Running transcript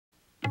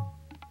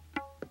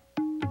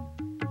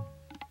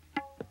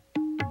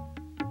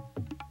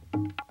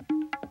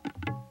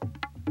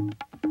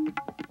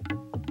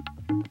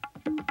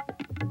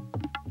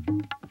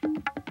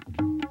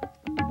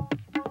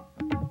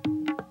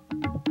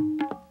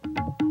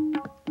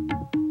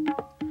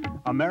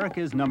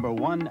America's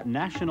 #1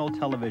 national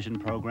television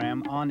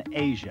program on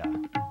Asia.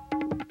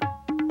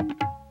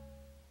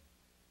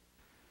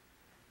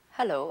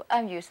 Hello,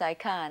 I'm Yue-Sai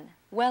Kan.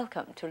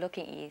 Welcome to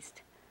Looking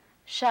East.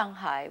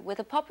 Shanghai, with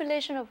a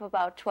population of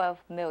about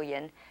 12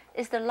 million,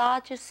 is the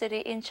largest city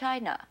in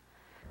China.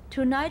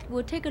 Tonight,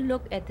 we'll take a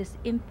look at this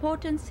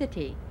important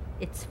city,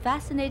 its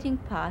fascinating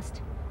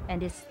past,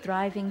 and its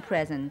thriving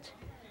present.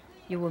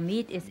 You will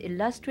meet its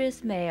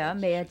illustrious mayor,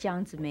 Mayor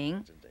Jiang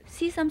Zemin,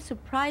 see some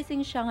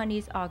surprising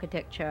Shanghainese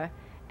architecture,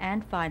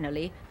 and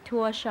finally,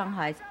 tour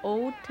Shanghai's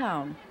old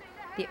town,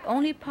 the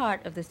only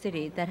part of the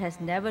city that has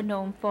never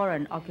known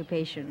foreign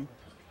occupation.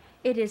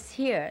 It is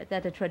here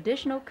that the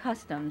traditional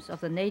customs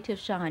of the native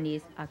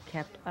Shanghainese are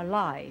kept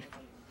alive.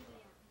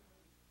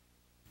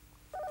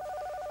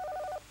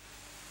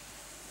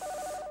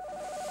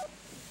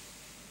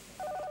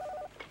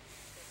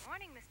 Good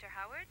morning, Mr.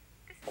 Howard.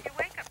 This is your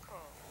wake-up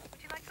call.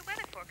 Would you like the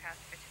weather forecast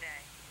for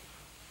today?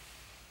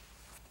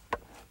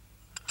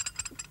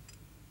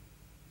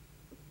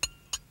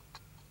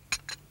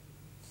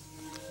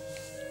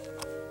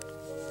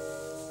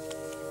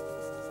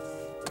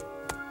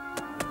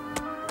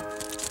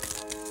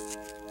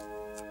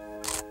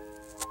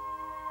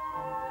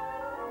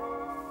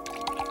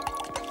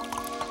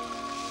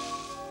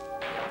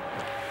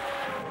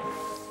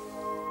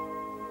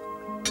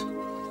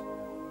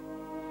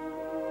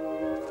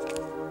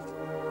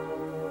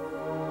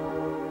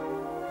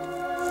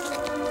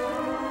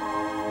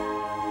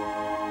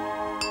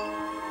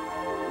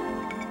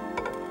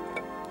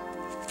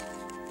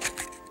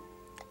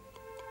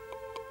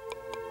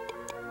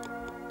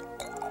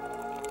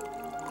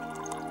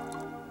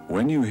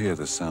 When you hear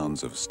the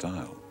sounds of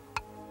style,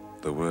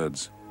 the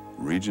words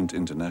Regent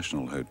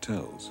International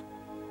Hotels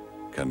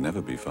can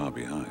never be far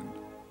behind.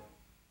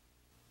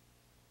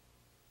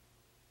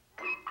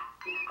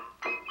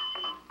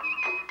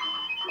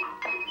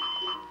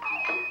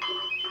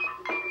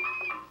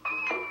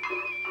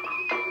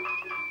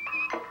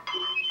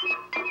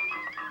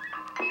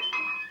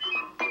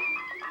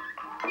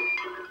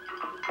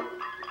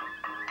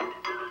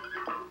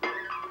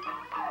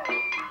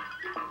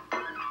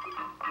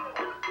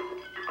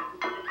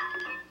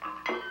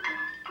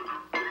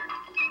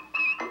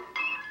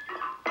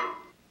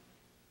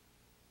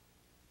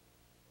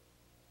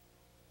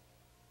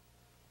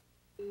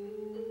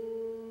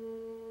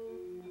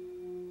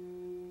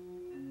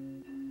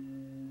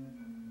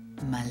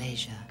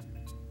 Malaysia,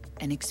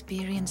 an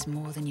experience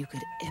more than you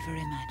could ever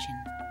imagine.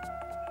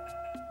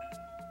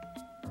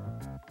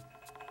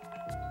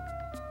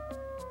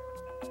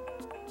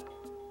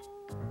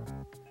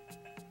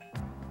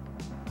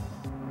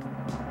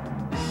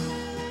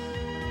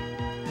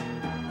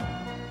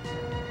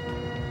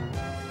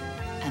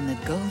 And the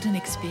golden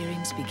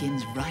experience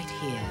begins right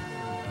here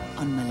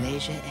on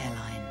Malaysia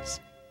Airlines.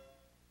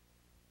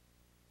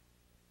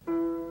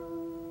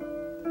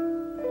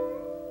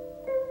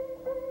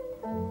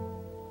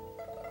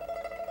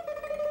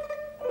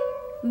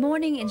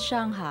 Morning in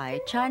Shanghai,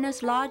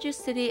 China's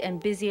largest city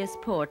and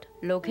busiest port,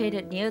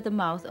 located near the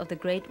mouth of the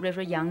great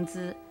river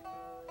Yangtze.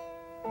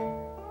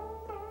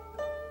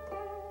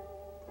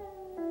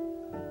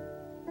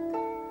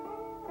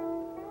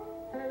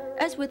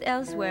 As with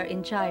elsewhere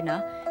in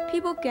China,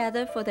 people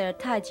gather for their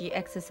Tai Chi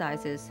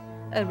exercises,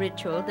 a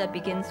ritual that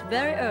begins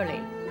very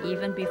early,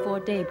 even before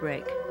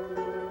daybreak.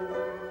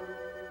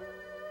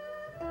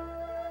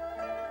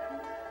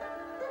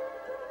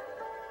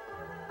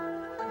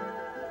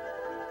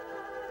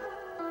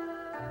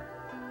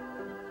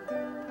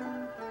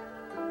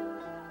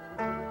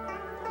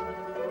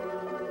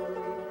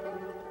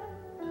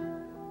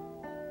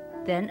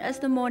 Then, as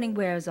the morning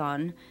wears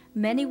on,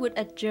 many would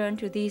adjourn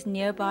to these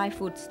nearby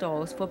food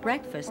stalls for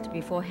breakfast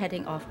before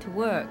heading off to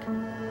work.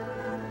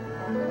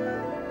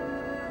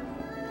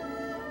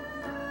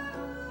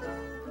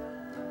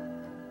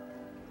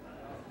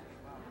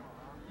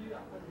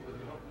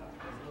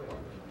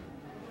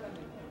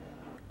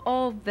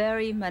 All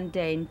very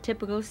mundane,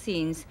 typical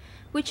scenes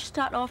which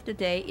start off the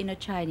day in a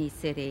Chinese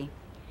city.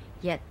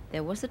 Yet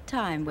there was a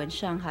time when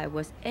Shanghai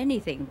was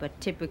anything but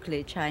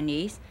typically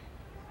Chinese,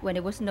 when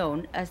it was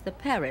known as the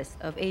Paris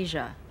of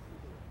Asia.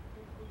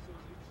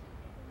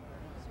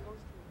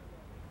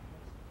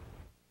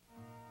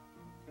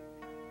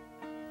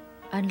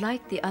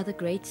 Unlike the other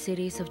great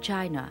cities of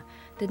China,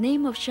 the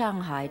name of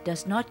Shanghai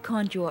does not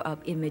conjure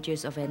up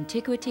images of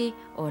antiquity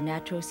or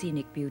natural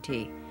scenic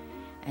beauty.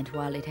 And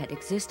while it had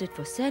existed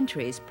for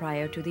centuries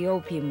prior to the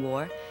Opium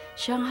War,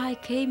 Shanghai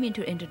came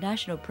into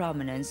international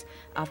prominence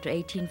after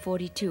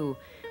 1842,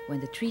 when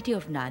the Treaty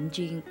of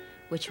Nanjing,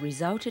 which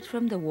resulted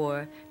from the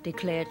war,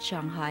 declared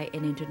Shanghai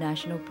an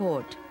international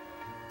port.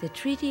 The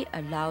treaty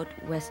allowed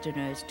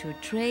Westerners to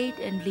trade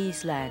and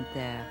lease land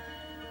there.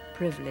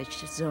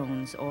 Privileged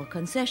zones or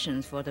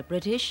concessions for the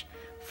British,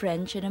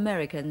 French, and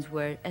Americans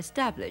were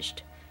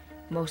established,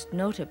 most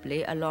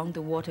notably along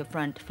the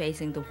waterfront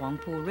facing the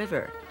Huangpu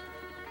River.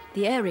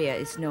 The area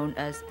is known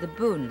as the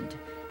Bund,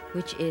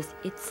 which is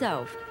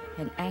itself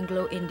an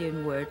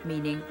Anglo-Indian word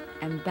meaning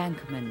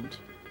embankment.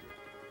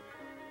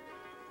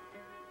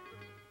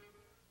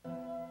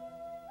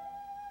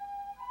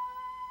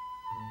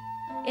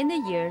 In the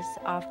years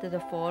after the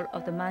fall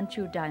of the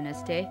Manchu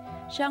dynasty,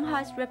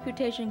 Shanghai's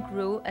reputation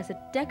grew as a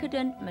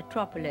decadent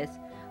metropolis,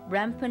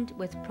 rampant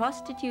with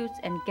prostitutes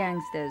and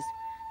gangsters,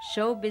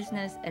 show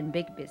business and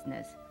big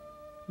business.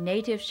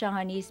 Native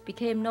Shanghainese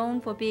became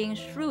known for being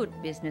shrewd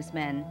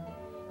businessmen.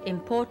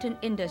 Important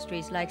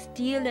industries like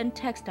steel and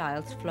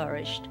textiles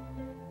flourished.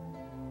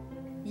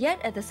 Yet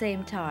at the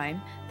same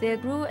time, there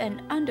grew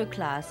an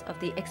underclass of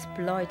the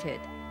exploited,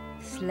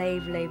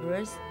 slave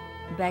laborers,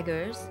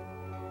 beggars,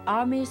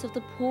 armies of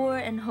the poor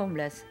and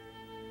homeless.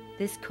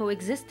 This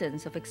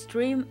coexistence of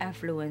extreme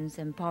affluence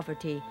and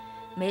poverty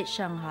made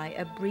Shanghai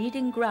a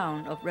breeding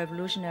ground of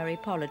revolutionary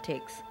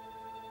politics.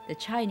 The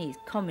Chinese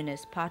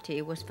Communist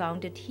Party was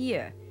founded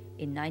here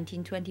in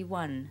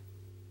 1921.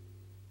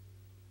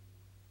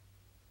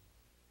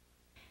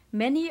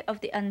 Many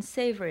of the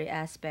unsavory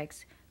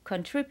aspects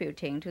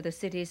contributing to the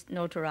city's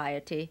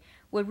notoriety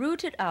were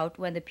rooted out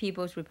when the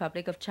People's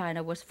Republic of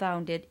China was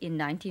founded in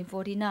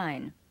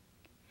 1949.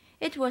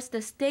 It was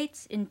the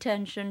state's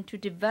intention to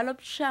develop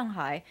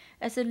Shanghai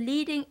as a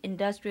leading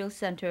industrial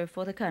center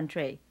for the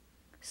country.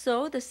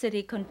 So the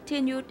city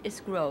continued its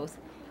growth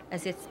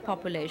as its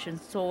population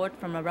soared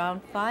from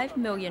around 5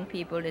 million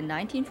people in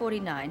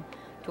 1949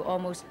 to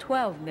almost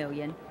 12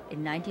 million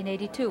in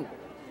 1982.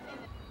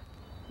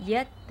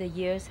 Yet the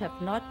years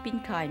have not been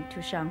kind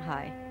to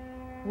Shanghai.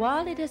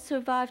 While it has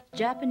survived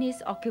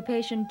Japanese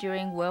occupation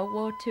during World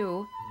War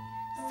II,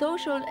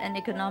 social and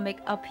economic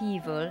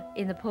upheaval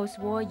in the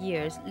post-war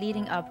years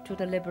leading up to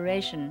the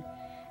liberation,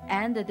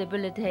 and the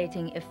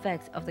debilitating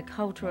effects of the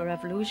Cultural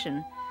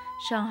Revolution,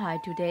 Shanghai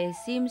today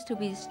seems to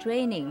be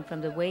straining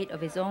from the weight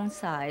of its own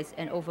size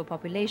and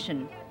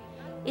overpopulation.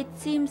 It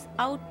seems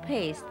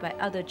outpaced by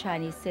other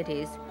Chinese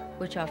cities,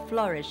 which are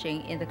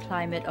flourishing in the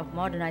climate of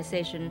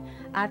modernization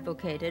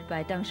advocated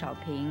by Deng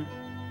Xiaoping.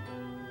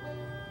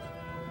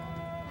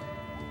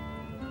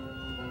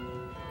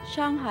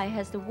 Shanghai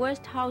has the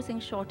worst housing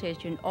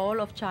shortage in all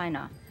of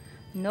China.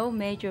 No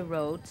major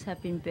roads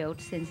have been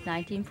built since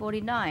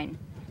 1949.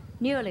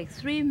 Nearly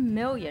 3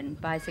 million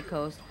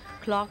bicycles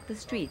clog the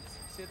streets,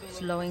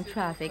 slowing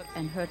traffic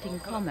and hurting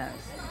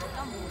commerce.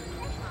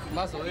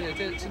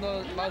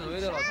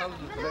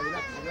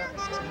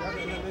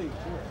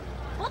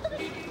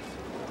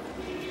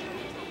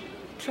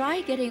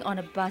 Try getting on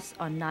a bus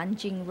on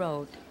Nanjing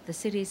Road, the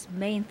city's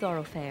main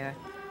thoroughfare,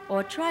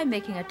 or try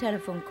making a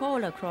telephone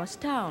call across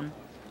town,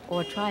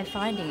 or try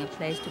finding a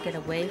place to get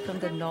away from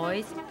the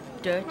noise,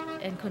 dirt,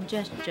 and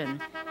congestion.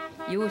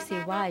 You will see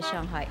why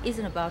Shanghai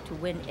isn't about to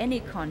win any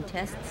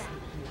contests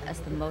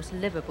as the most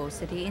livable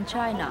city in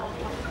China.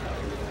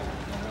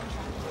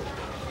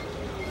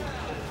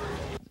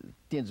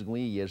 Jiang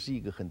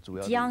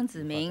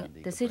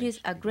Ziming, the city's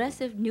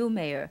aggressive new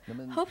mayor,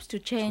 hopes to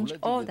change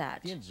all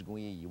that.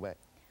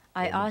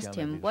 I asked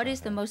him what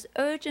is the most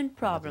urgent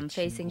problem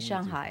facing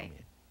Shanghai.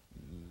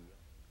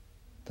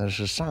 但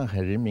是上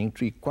海人民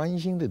最关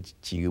心的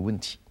几个问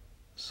题，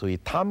所以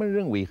他们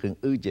认为很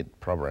urgent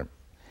problem。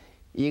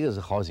一个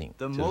是 housing，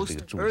 The most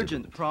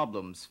urgent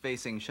problems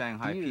facing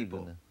Shanghai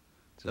people,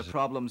 the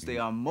problems they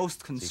are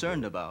most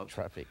concerned about,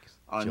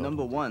 are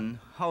number 1,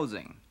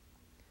 housing,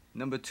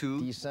 number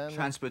 2,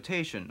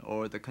 transportation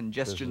or the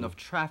congestion of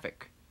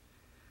traffic,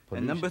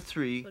 and number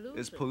 3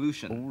 is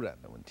pollution. 污染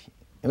的问题，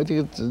因为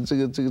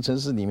这个城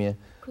市里面，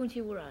空气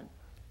污染，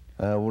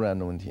污染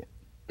的问题。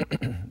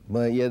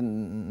But yet,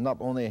 not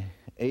only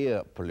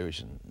air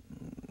pollution,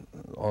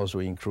 also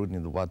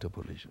including the water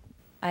pollution.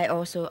 I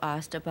also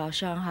asked about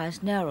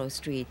Shanghai's narrow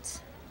streets.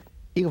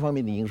 一个方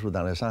面的因素，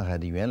当然上海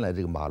的原来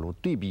这个马路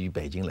对比于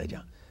北京来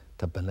讲，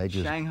它本来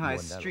就是。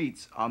Shanghai's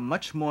streets are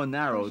much more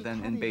narrow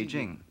than in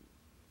Beijing.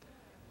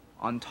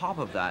 On top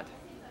of that,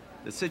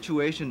 the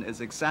situation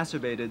is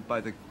exacerbated by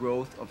the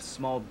growth of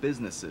small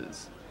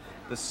businesses,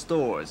 the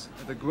stores,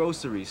 the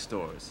grocery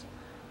stores,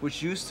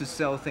 which used to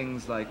sell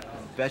things like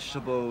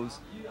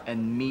vegetables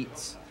and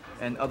meats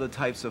and other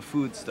types of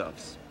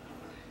foodstuffs.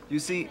 You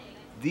see,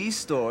 these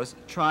stores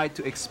tried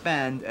to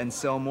expand and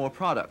sell more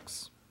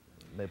products.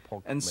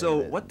 And so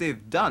what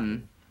they've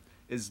done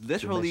is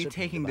literally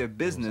taking their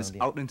business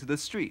out into the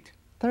street.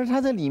 但是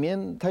他在里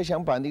面，他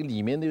想把那个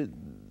里面的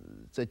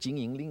在经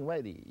营另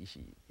外的一些。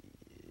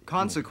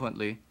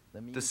Consequently,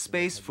 the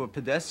space for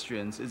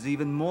pedestrians is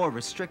even more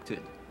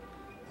restricted.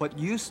 What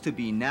used to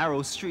be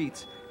narrow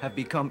streets have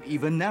become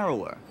even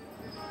narrower.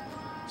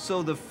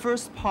 So the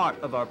first part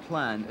of our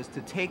plan is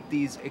to take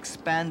these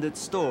expanded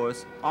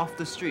stores off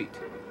the street.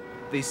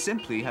 They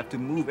simply have to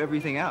move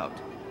everything out.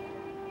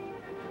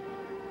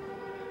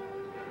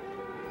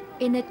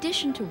 In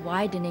addition to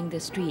widening the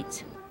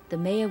streets, the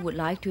mayor would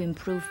like to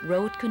improve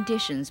road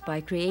conditions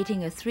by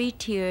creating a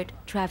 3-tiered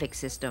traffic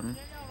system.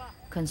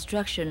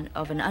 Construction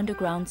of an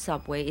underground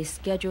subway is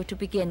scheduled to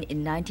begin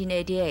in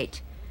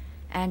 1988,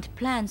 and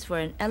plans for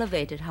an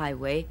elevated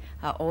highway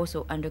are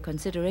also under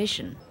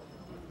consideration.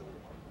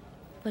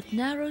 But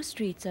narrow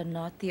streets are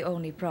not the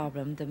only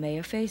problem the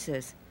mayor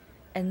faces.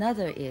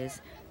 Another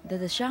is that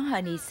the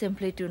Shanghainese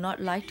simply do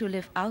not like to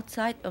live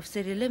outside of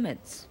city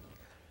limits.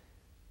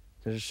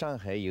 就是上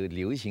海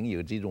流行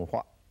有这种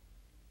话，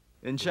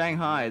 In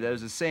Shanghai,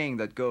 there's a saying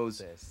that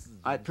goes,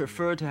 "I'd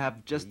prefer to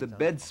have just the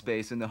bed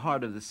space in the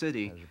heart of the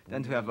city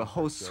than to have a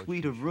whole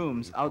suite of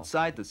rooms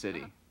outside the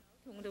city."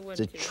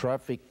 The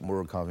traffic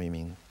more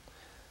convenient,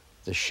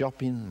 the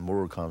shopping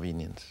more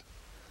convenient,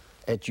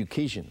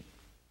 education.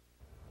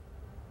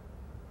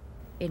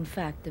 In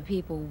fact, the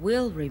people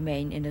will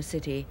remain in the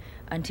city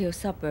until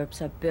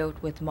suburbs are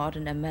built with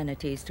modern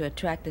amenities to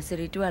attract the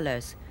city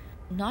dwellers.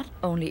 Not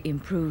only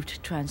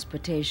improved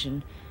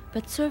transportation,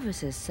 but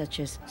services such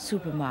as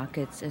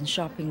supermarkets and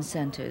shopping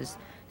centers,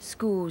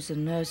 schools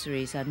and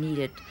nurseries are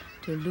needed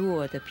to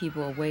lure the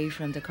people away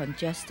from the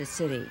congested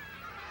city.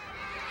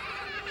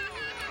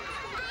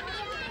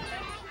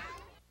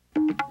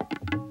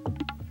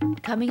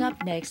 Coming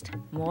up next,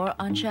 more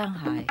on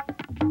Shanghai.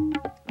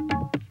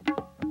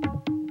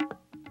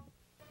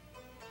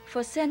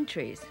 For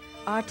centuries,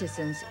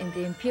 artisans in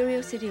the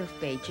imperial city of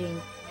Beijing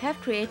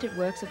have created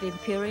works of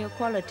imperial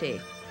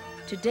quality.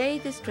 Today,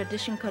 this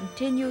tradition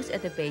continues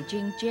at the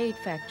Beijing Jade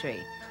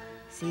Factory.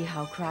 See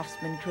how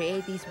craftsmen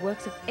create these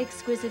works of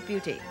exquisite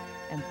beauty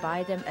and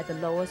buy them at the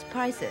lowest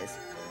prices.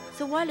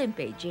 So while in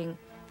Beijing,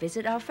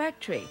 visit our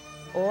factory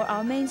or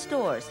our main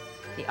stores,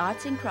 the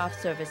Arts and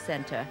Crafts Service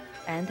Center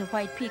and the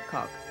White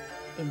Peacock.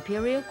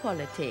 Imperial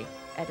quality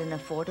at an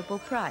affordable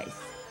price.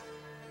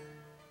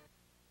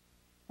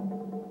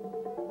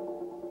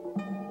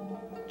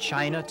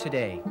 China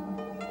today.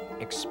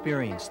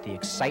 Experience the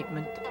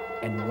excitement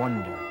and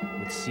wonder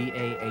with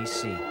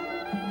CAAC,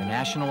 the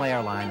national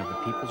airline of the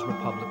People's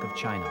Republic of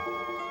China.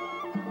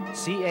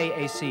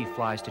 CAAC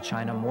flies to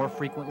China more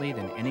frequently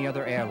than any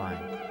other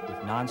airline,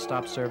 with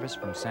non-stop service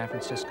from San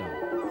Francisco.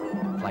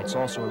 Flights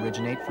also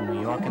originate from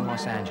New York and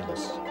Los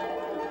Angeles.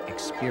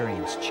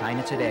 Experience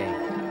China today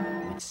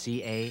with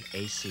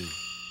CAAC.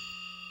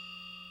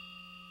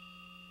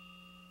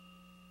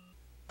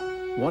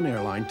 One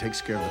airline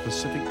takes care of the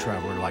Pacific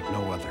traveler like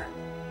no other,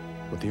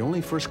 with the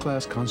only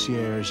first-class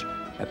concierge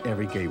at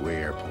every gateway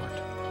airport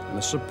and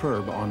a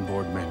superb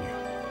onboard menu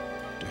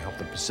to help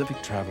the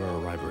Pacific traveler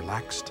arrive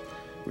relaxed,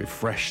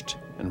 refreshed,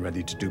 and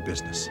ready to do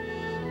business.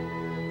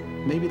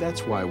 Maybe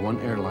that's why one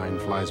airline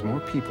flies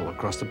more people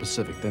across the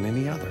Pacific than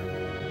any other.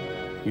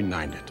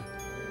 United,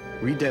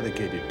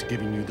 rededicated to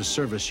giving you the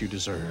service you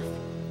deserve.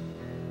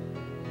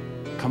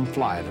 Come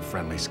fly the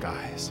friendly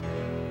skies.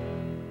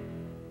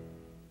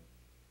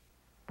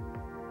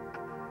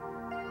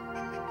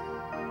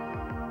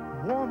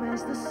 Warm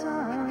as the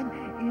sun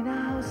in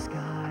our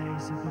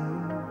skies of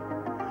blue,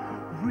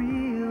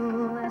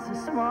 real as the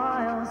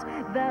smiles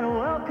that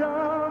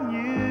welcome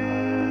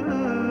you.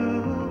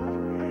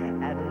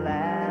 At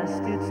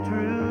last it's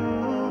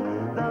true,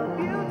 the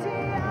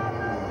beauty of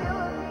the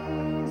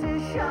Philippines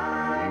is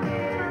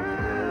shining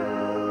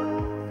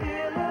through.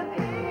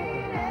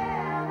 Philippine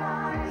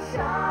Airlines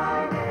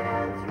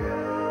shining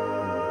through.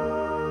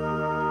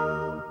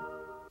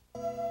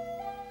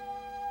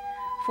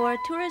 For a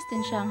tourist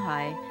in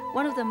Shanghai,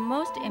 one of the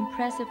most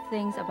impressive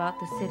things about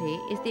the city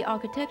is the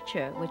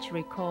architecture, which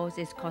recalls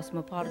its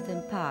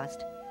cosmopolitan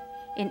past.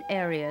 In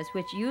areas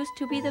which used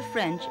to be the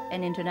French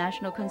and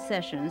international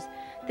concessions,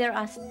 there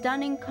are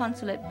stunning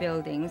consulate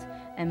buildings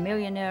and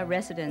millionaire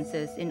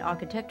residences in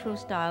architectural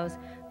styles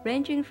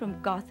ranging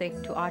from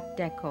Gothic to Art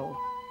Deco.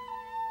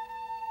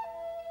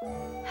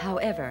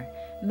 However,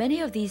 many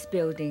of these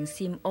buildings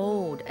seem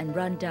old and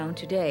run down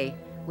today,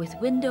 with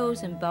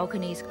windows and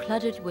balconies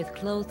cluttered with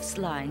clothes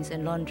lines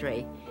and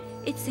laundry.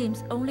 It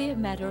seems only a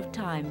matter of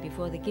time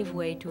before they give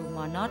way to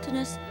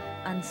monotonous,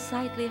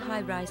 unsightly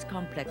high-rise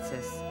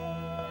complexes.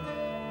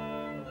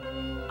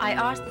 I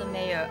asked the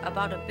mayor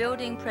about a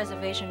building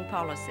preservation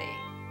policy.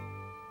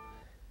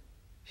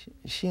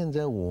 现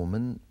在我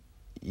们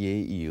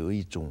也有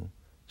一种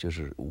就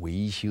是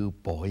维修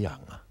保养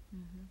啊。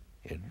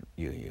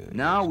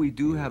Now we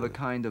do have a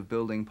kind of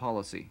building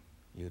policy.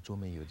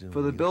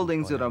 For the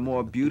buildings that are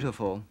more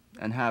beautiful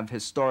and have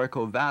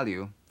historical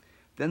value,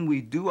 then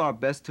we do our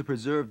best to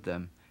preserve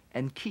them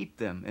and keep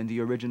them in the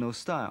original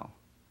style.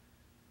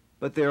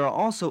 But there are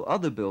also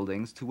other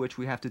buildings to which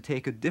we have to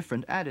take a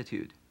different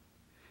attitude,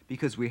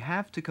 because we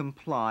have to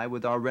comply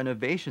with our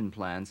renovation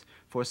plans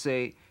for,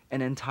 say,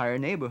 an entire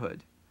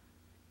neighborhood,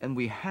 and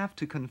we have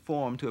to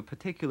conform to a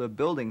particular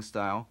building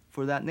style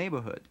for that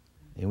neighborhood.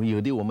 因为有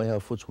的我们要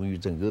服从于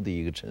整个的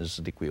一个城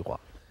市的规划，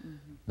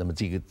那么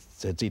这个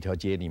在这条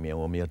街里面，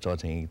我们要造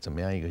成一个怎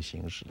么样一个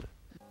形式的？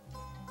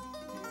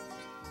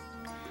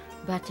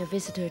 But a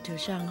visitor to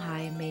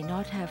Shanghai may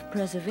not have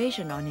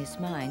preservation on his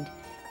mind.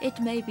 It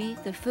may be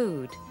the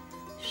food.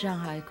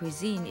 Shanghai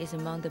cuisine is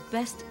among the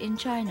best in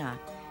China,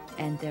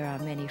 and there are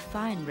many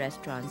fine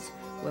restaurants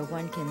where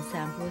one can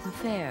sample the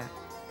fare.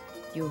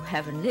 You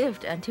haven't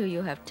lived until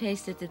you have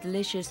tasted the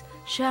delicious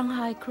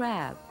Shanghai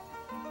crab.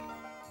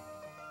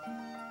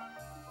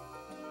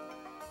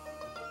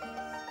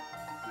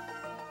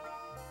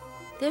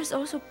 There's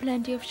also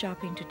plenty of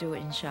shopping to do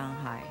in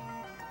Shanghai.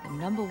 The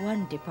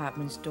 #1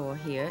 department store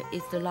here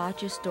is the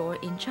largest store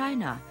in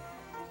China,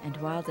 and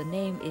while the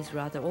name is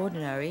rather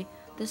ordinary,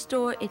 the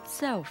store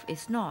itself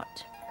is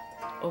not.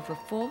 Over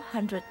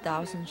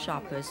 400,000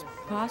 shoppers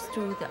pass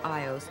through the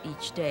aisles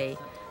each day,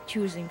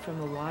 choosing from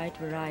a wide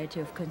variety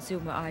of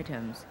consumer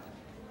items.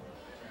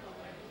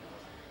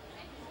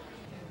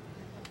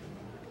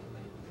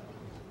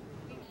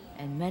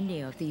 And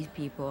many of these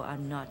people are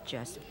not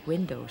just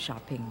window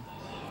shopping.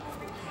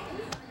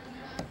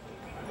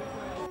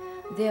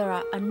 There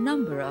are a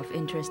number of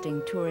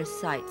interesting tourist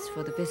sites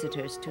for the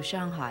visitors to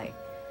Shanghai.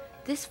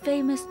 This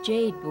famous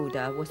jade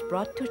Buddha was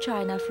brought to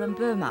China from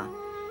Burma.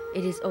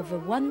 It is over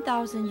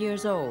 1,000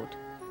 years old.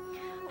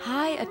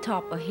 High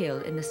atop a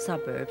hill in the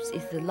suburbs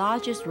is the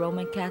largest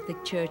Roman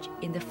Catholic church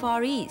in the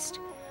Far East,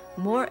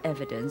 more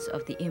evidence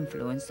of the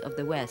influence of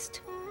the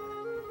West.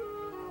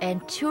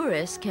 And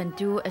tourists can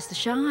do as the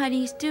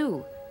Shanghainese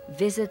do,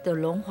 visit the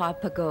Longhua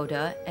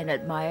Pagoda and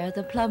admire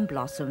the plum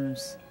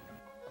blossoms.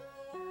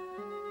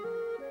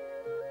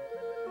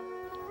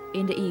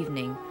 In the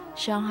evening,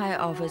 Shanghai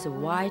offers a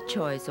wide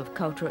choice of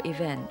cultural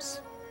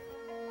events.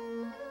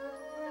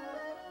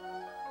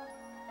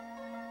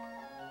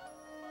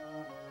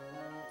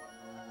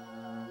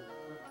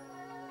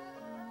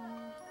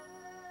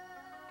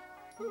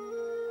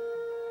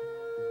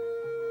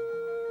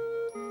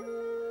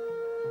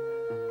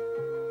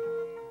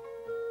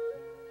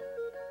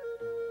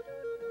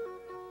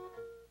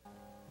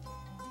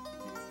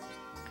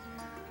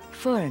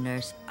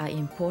 Foreigners are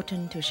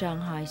important to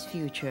Shanghai's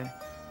future,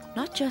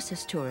 not just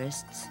as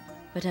tourists,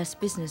 but as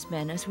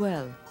businessmen as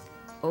well.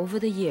 Over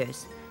the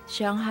years,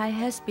 Shanghai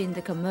has been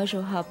the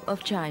commercial hub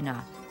of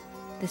China.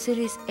 The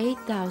city's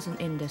 8,000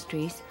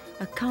 industries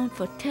account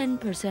for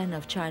 10%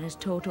 of China's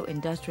total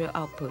industrial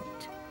output.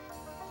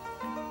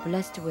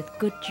 Blessed with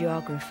good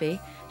geography,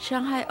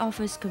 Shanghai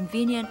offers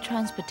convenient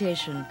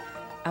transportation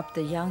up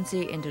the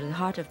Yangtze into the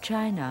heart of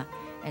China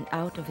and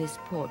out of its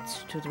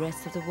ports to the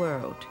rest of the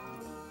world.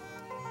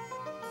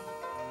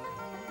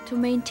 To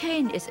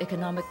maintain its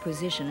economic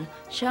position,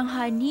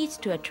 Shanghai needs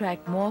to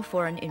attract more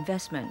foreign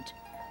investment.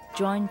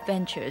 Joint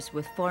ventures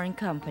with foreign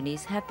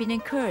companies have been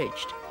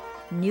encouraged.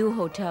 New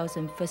hotels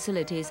and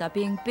facilities are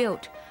being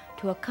built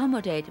to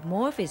accommodate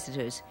more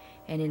visitors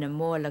and in a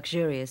more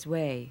luxurious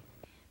way.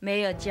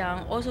 Mayor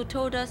Jiang also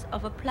told us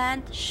of a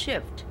planned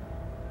shift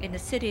in the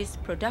city's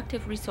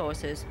productive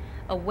resources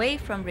away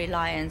from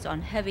reliance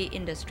on heavy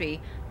industry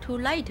to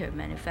lighter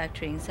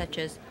manufacturing such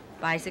as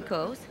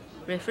bicycles,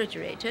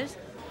 refrigerators,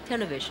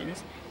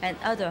 televisions, and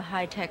other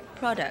high-tech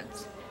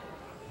products.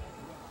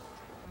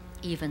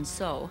 Even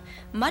so,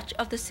 much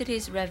of the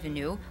city's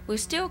revenue will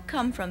still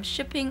come from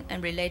shipping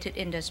and related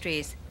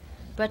industries.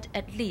 But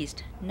at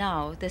least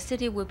now the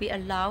city will be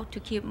allowed to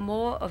keep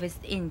more of its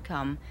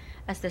income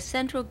as the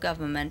central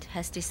government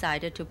has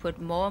decided to put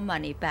more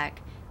money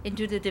back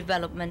into the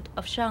development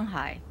of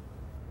Shanghai.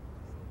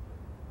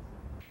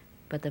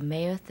 But the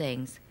mayor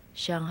thinks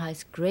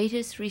Shanghai's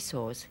greatest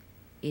resource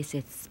is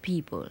its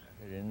people.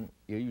 人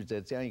由于在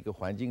这样一个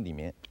环境里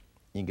面，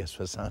应该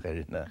说上海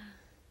人呢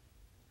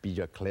比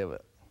较 clever。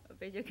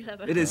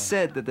 It is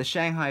said that the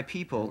Shanghai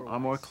people are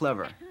more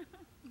clever,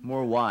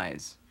 more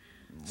wise,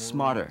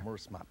 smarter. More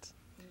smart.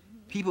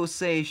 People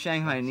say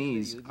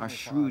Shanghainese are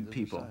shrewd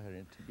people.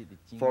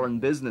 Foreign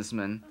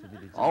businessmen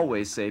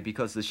always say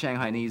because the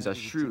Shanghainese are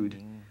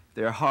shrewd,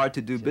 they're hard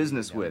to do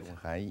business with.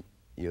 含义，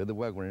有的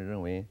外国人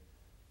认为，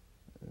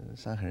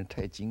上海人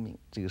太精明，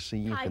这个生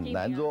意很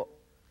难做，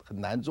很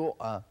难做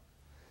啊。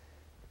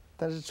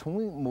 But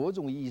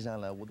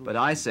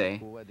I say,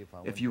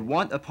 if you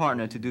want a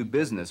partner to do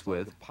business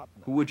with,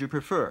 who would you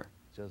prefer?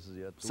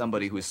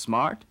 Somebody who's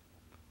smart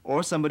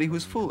or somebody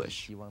who's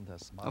foolish?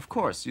 Of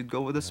course, you'd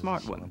go with the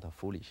smart one.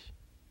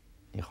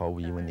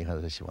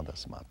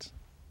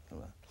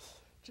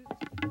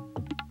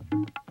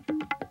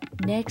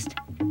 Next,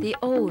 the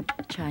old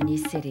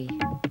Chinese city.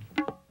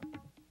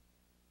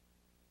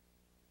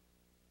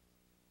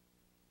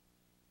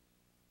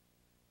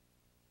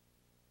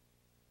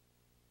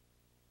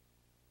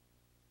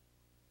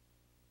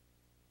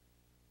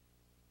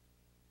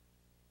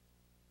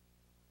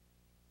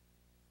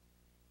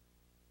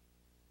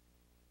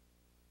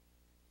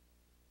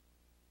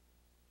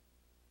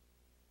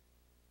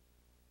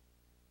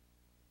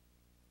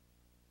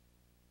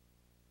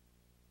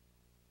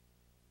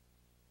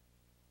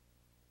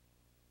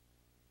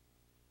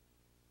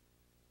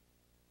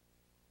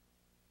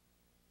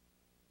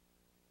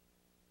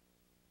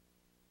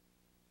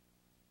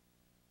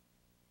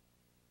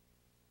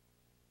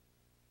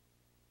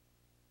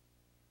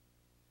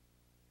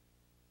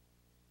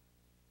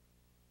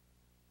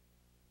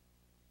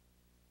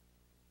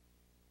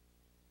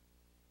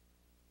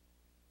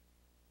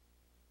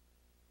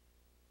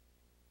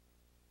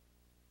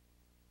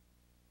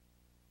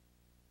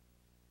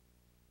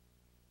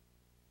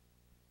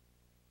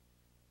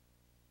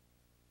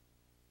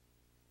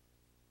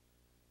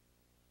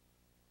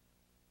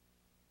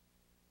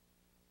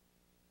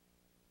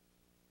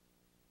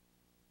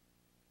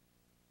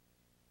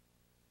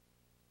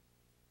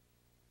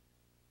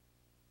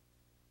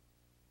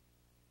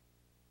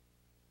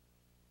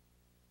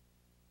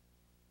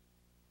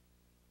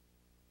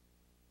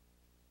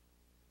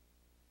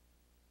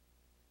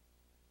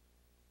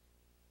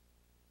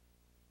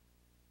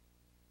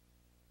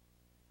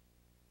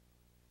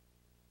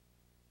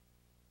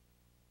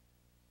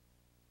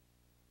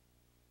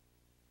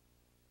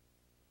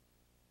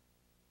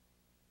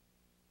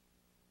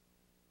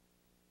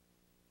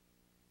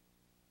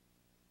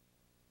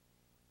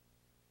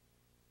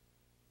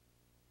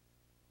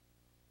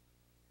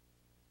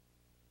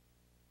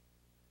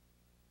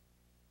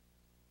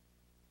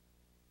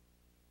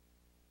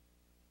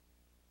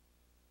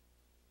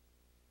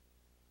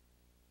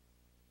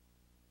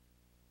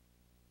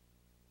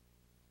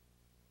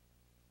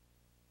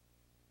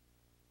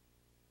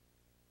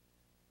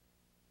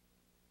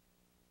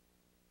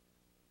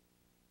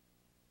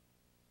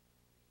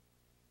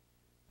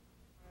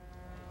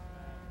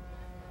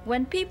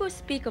 When people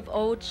speak of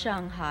old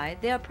Shanghai,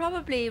 they are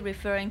probably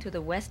referring to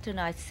the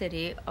westernized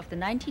city of the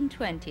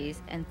 1920s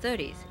and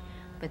 30s,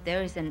 but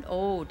there is an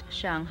old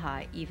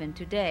Shanghai even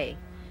today.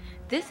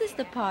 This is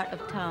the part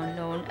of town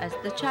known as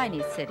the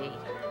Chinese city.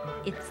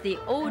 It's the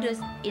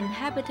oldest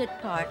inhabited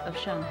part of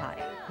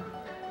Shanghai.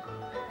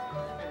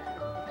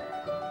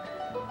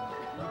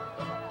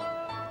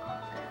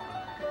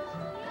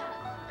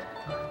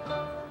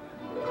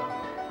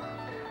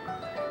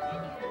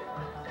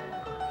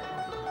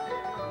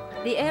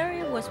 The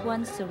area was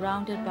once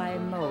surrounded by a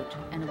moat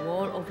and a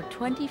wall over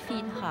 20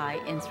 feet high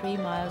and 3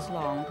 miles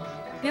long,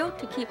 built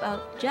to keep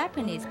out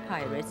Japanese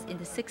pirates in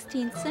the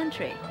 16th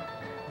century.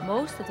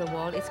 Most of the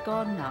wall is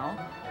gone now,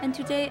 and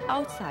today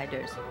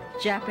outsiders,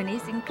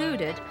 Japanese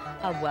included,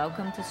 are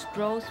welcome to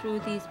stroll through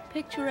these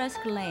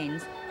picturesque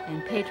lanes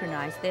and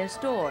patronize their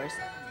stores.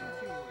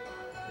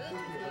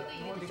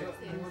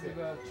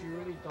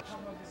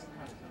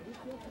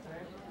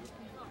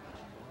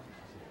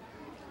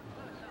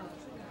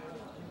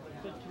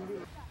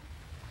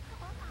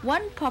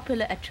 One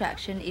popular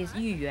attraction is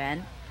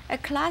Yuyuan, a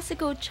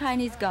classical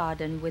Chinese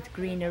garden with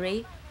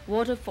greenery,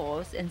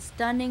 waterfalls, and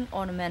stunning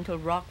ornamental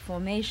rock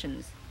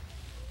formations.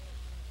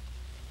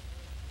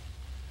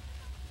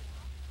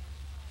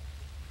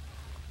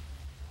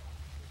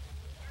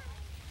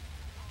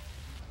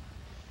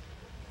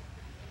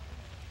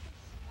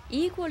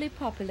 Equally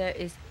popular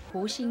is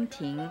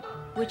Huxingting,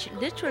 which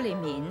literally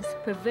means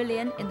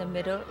pavilion in the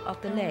middle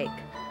of the lake.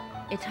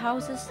 It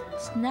houses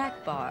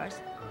snack bars,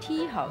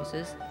 tea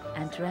houses,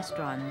 and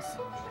restaurants.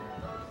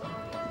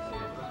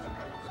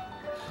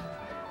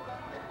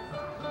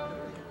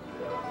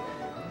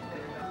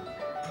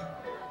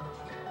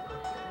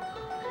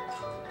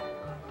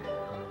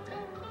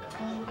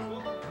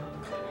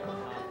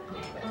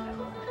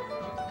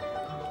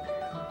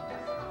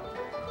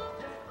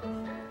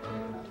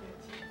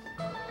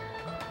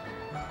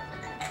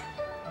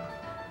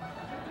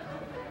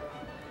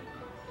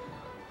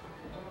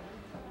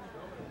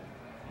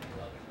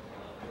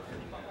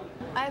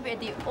 I've at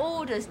the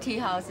oldest tea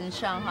house in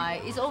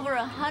Shanghai. It's over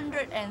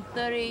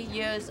 130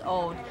 years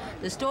old.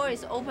 The store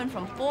is open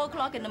from 4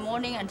 o'clock in the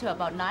morning until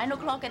about 9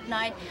 o'clock at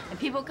night, and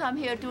people come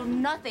here do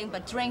nothing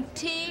but drink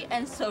tea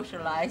and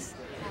socialize.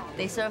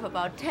 They serve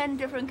about 10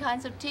 different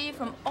kinds of tea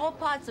from all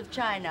parts of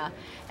China,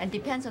 and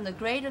depends on the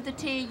grade of the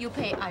tea, you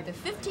pay either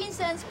 15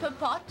 cents per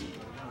pot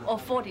or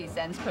 40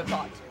 cents per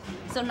pot.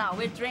 So now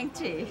we drink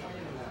tea.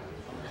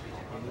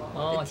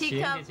 The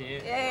teacup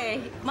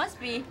must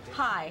be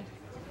high,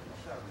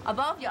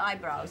 above your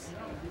eyebrows.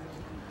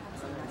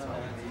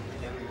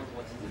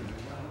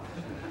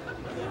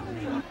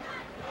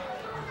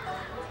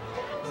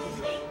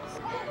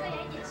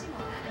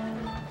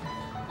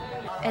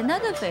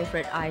 Another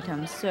favorite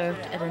item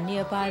served at a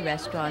nearby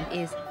restaurant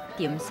is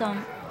dim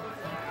sum.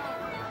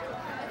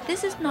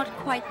 This is not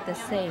quite the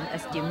same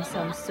as dim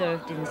sum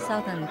served in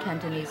southern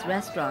Cantonese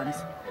restaurants.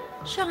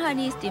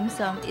 Shanghainese dim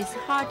sum is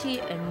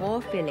hearty and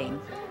more filling.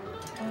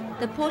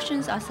 The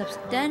portions are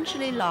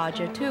substantially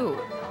larger too.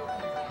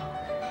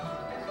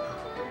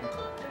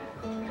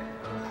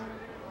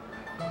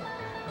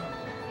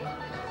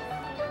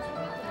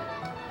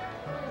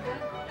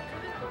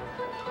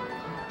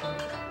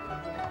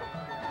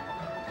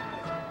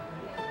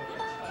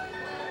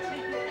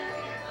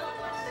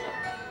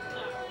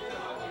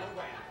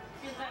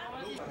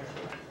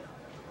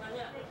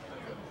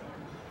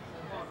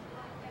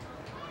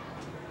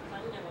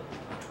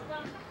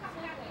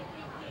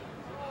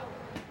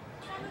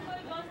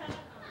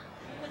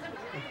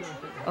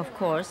 Of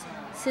course,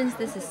 since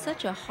this is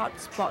such a hot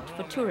spot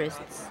for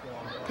tourists,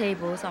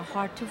 tables are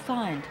hard to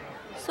find,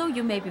 so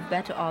you may be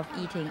better off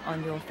eating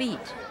on your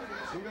feet.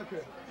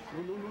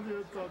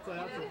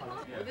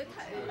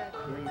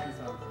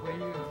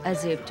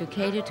 As if to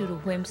cater to the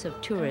whims of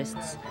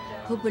tourists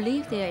who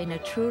believe they are in a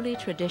truly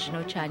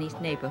traditional Chinese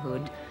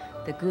neighborhood,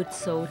 the goods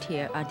sold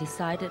here are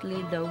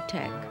decidedly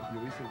low-tech.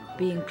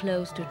 Being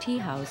close to tea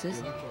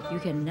houses, you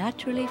can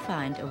naturally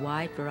find a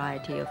wide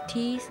variety of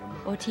teas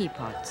or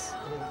teapots.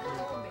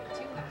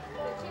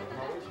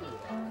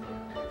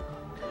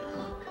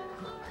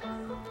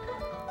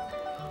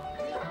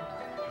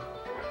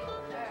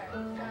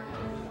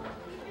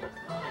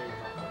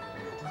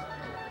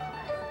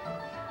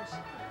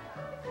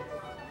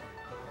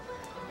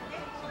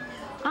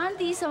 Aren't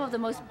these some of the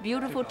most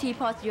beautiful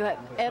teapots you have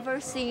ever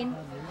seen?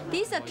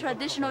 These are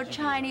traditional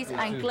Chinese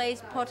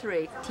Anglaise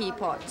pottery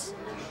teapots.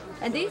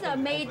 And these are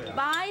made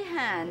by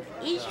hand,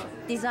 each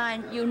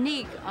design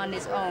unique on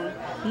its own,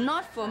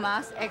 not for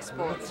mass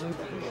export.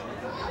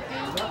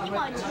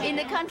 In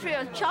the country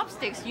of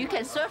chopsticks, you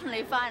can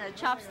certainly find a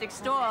chopstick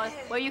store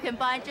where you can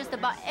buy just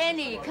about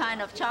any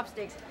kind of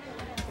chopsticks.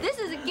 This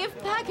is a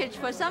gift package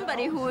for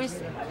somebody who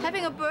is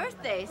having a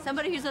birthday,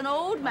 somebody who's an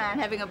old man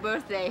having a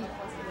birthday.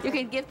 You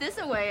can give this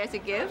away as a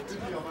gift.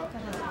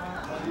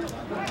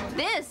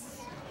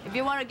 This, if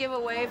you want to give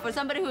away for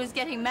somebody who is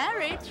getting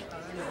married.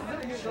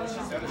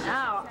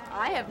 Now,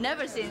 I have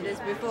never seen this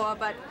before,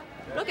 but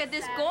look at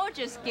this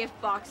gorgeous gift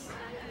box.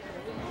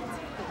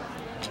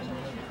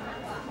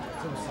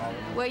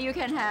 where you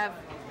can have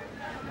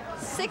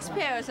 6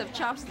 pairs of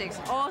chopsticks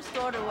all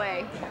stored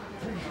away.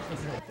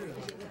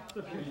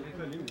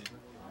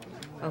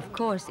 Of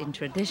course, in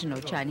traditional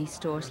Chinese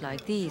stores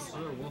like these,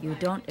 you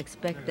don't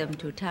expect them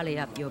to tally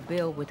up your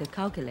bill with a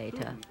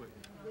calculator.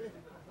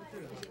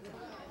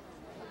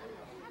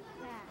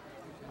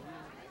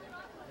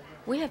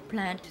 We have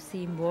planned to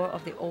see more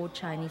of the old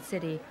Chinese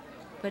city,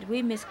 but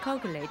we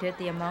miscalculated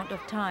the amount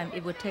of time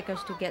it would take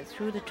us to get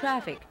through the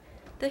traffic,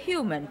 the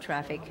human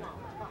traffic.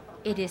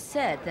 It is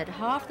said that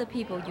half the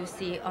people you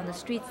see on the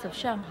streets of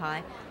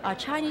Shanghai are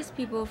Chinese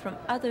people from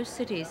other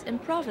cities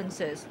and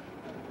provinces.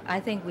 I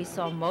think we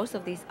saw most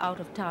of these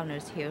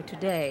out-of-towners here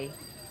today.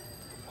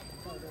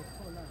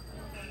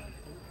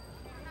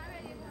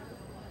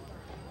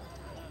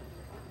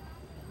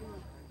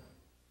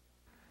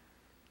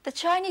 The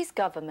Chinese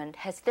government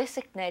has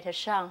designated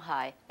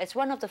Shanghai as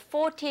one of the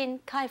 14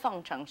 开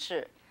放城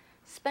市,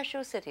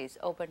 special cities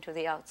open to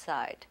the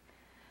outside.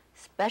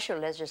 Special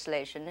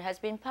legislation has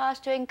been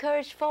passed to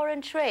encourage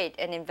foreign trade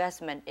and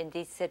investment in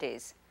these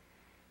cities.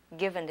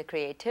 Given the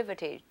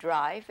creativity,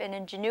 drive, and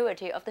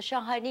ingenuity of the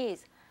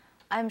Shanghainese,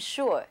 I'm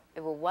sure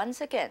it will once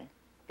again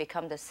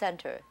become the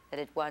center that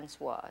it once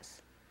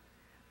was.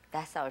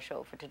 That's our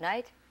show for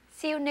tonight.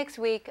 See you next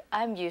week.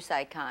 I'm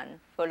Yue-Sai Kan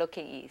for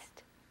Looking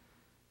East.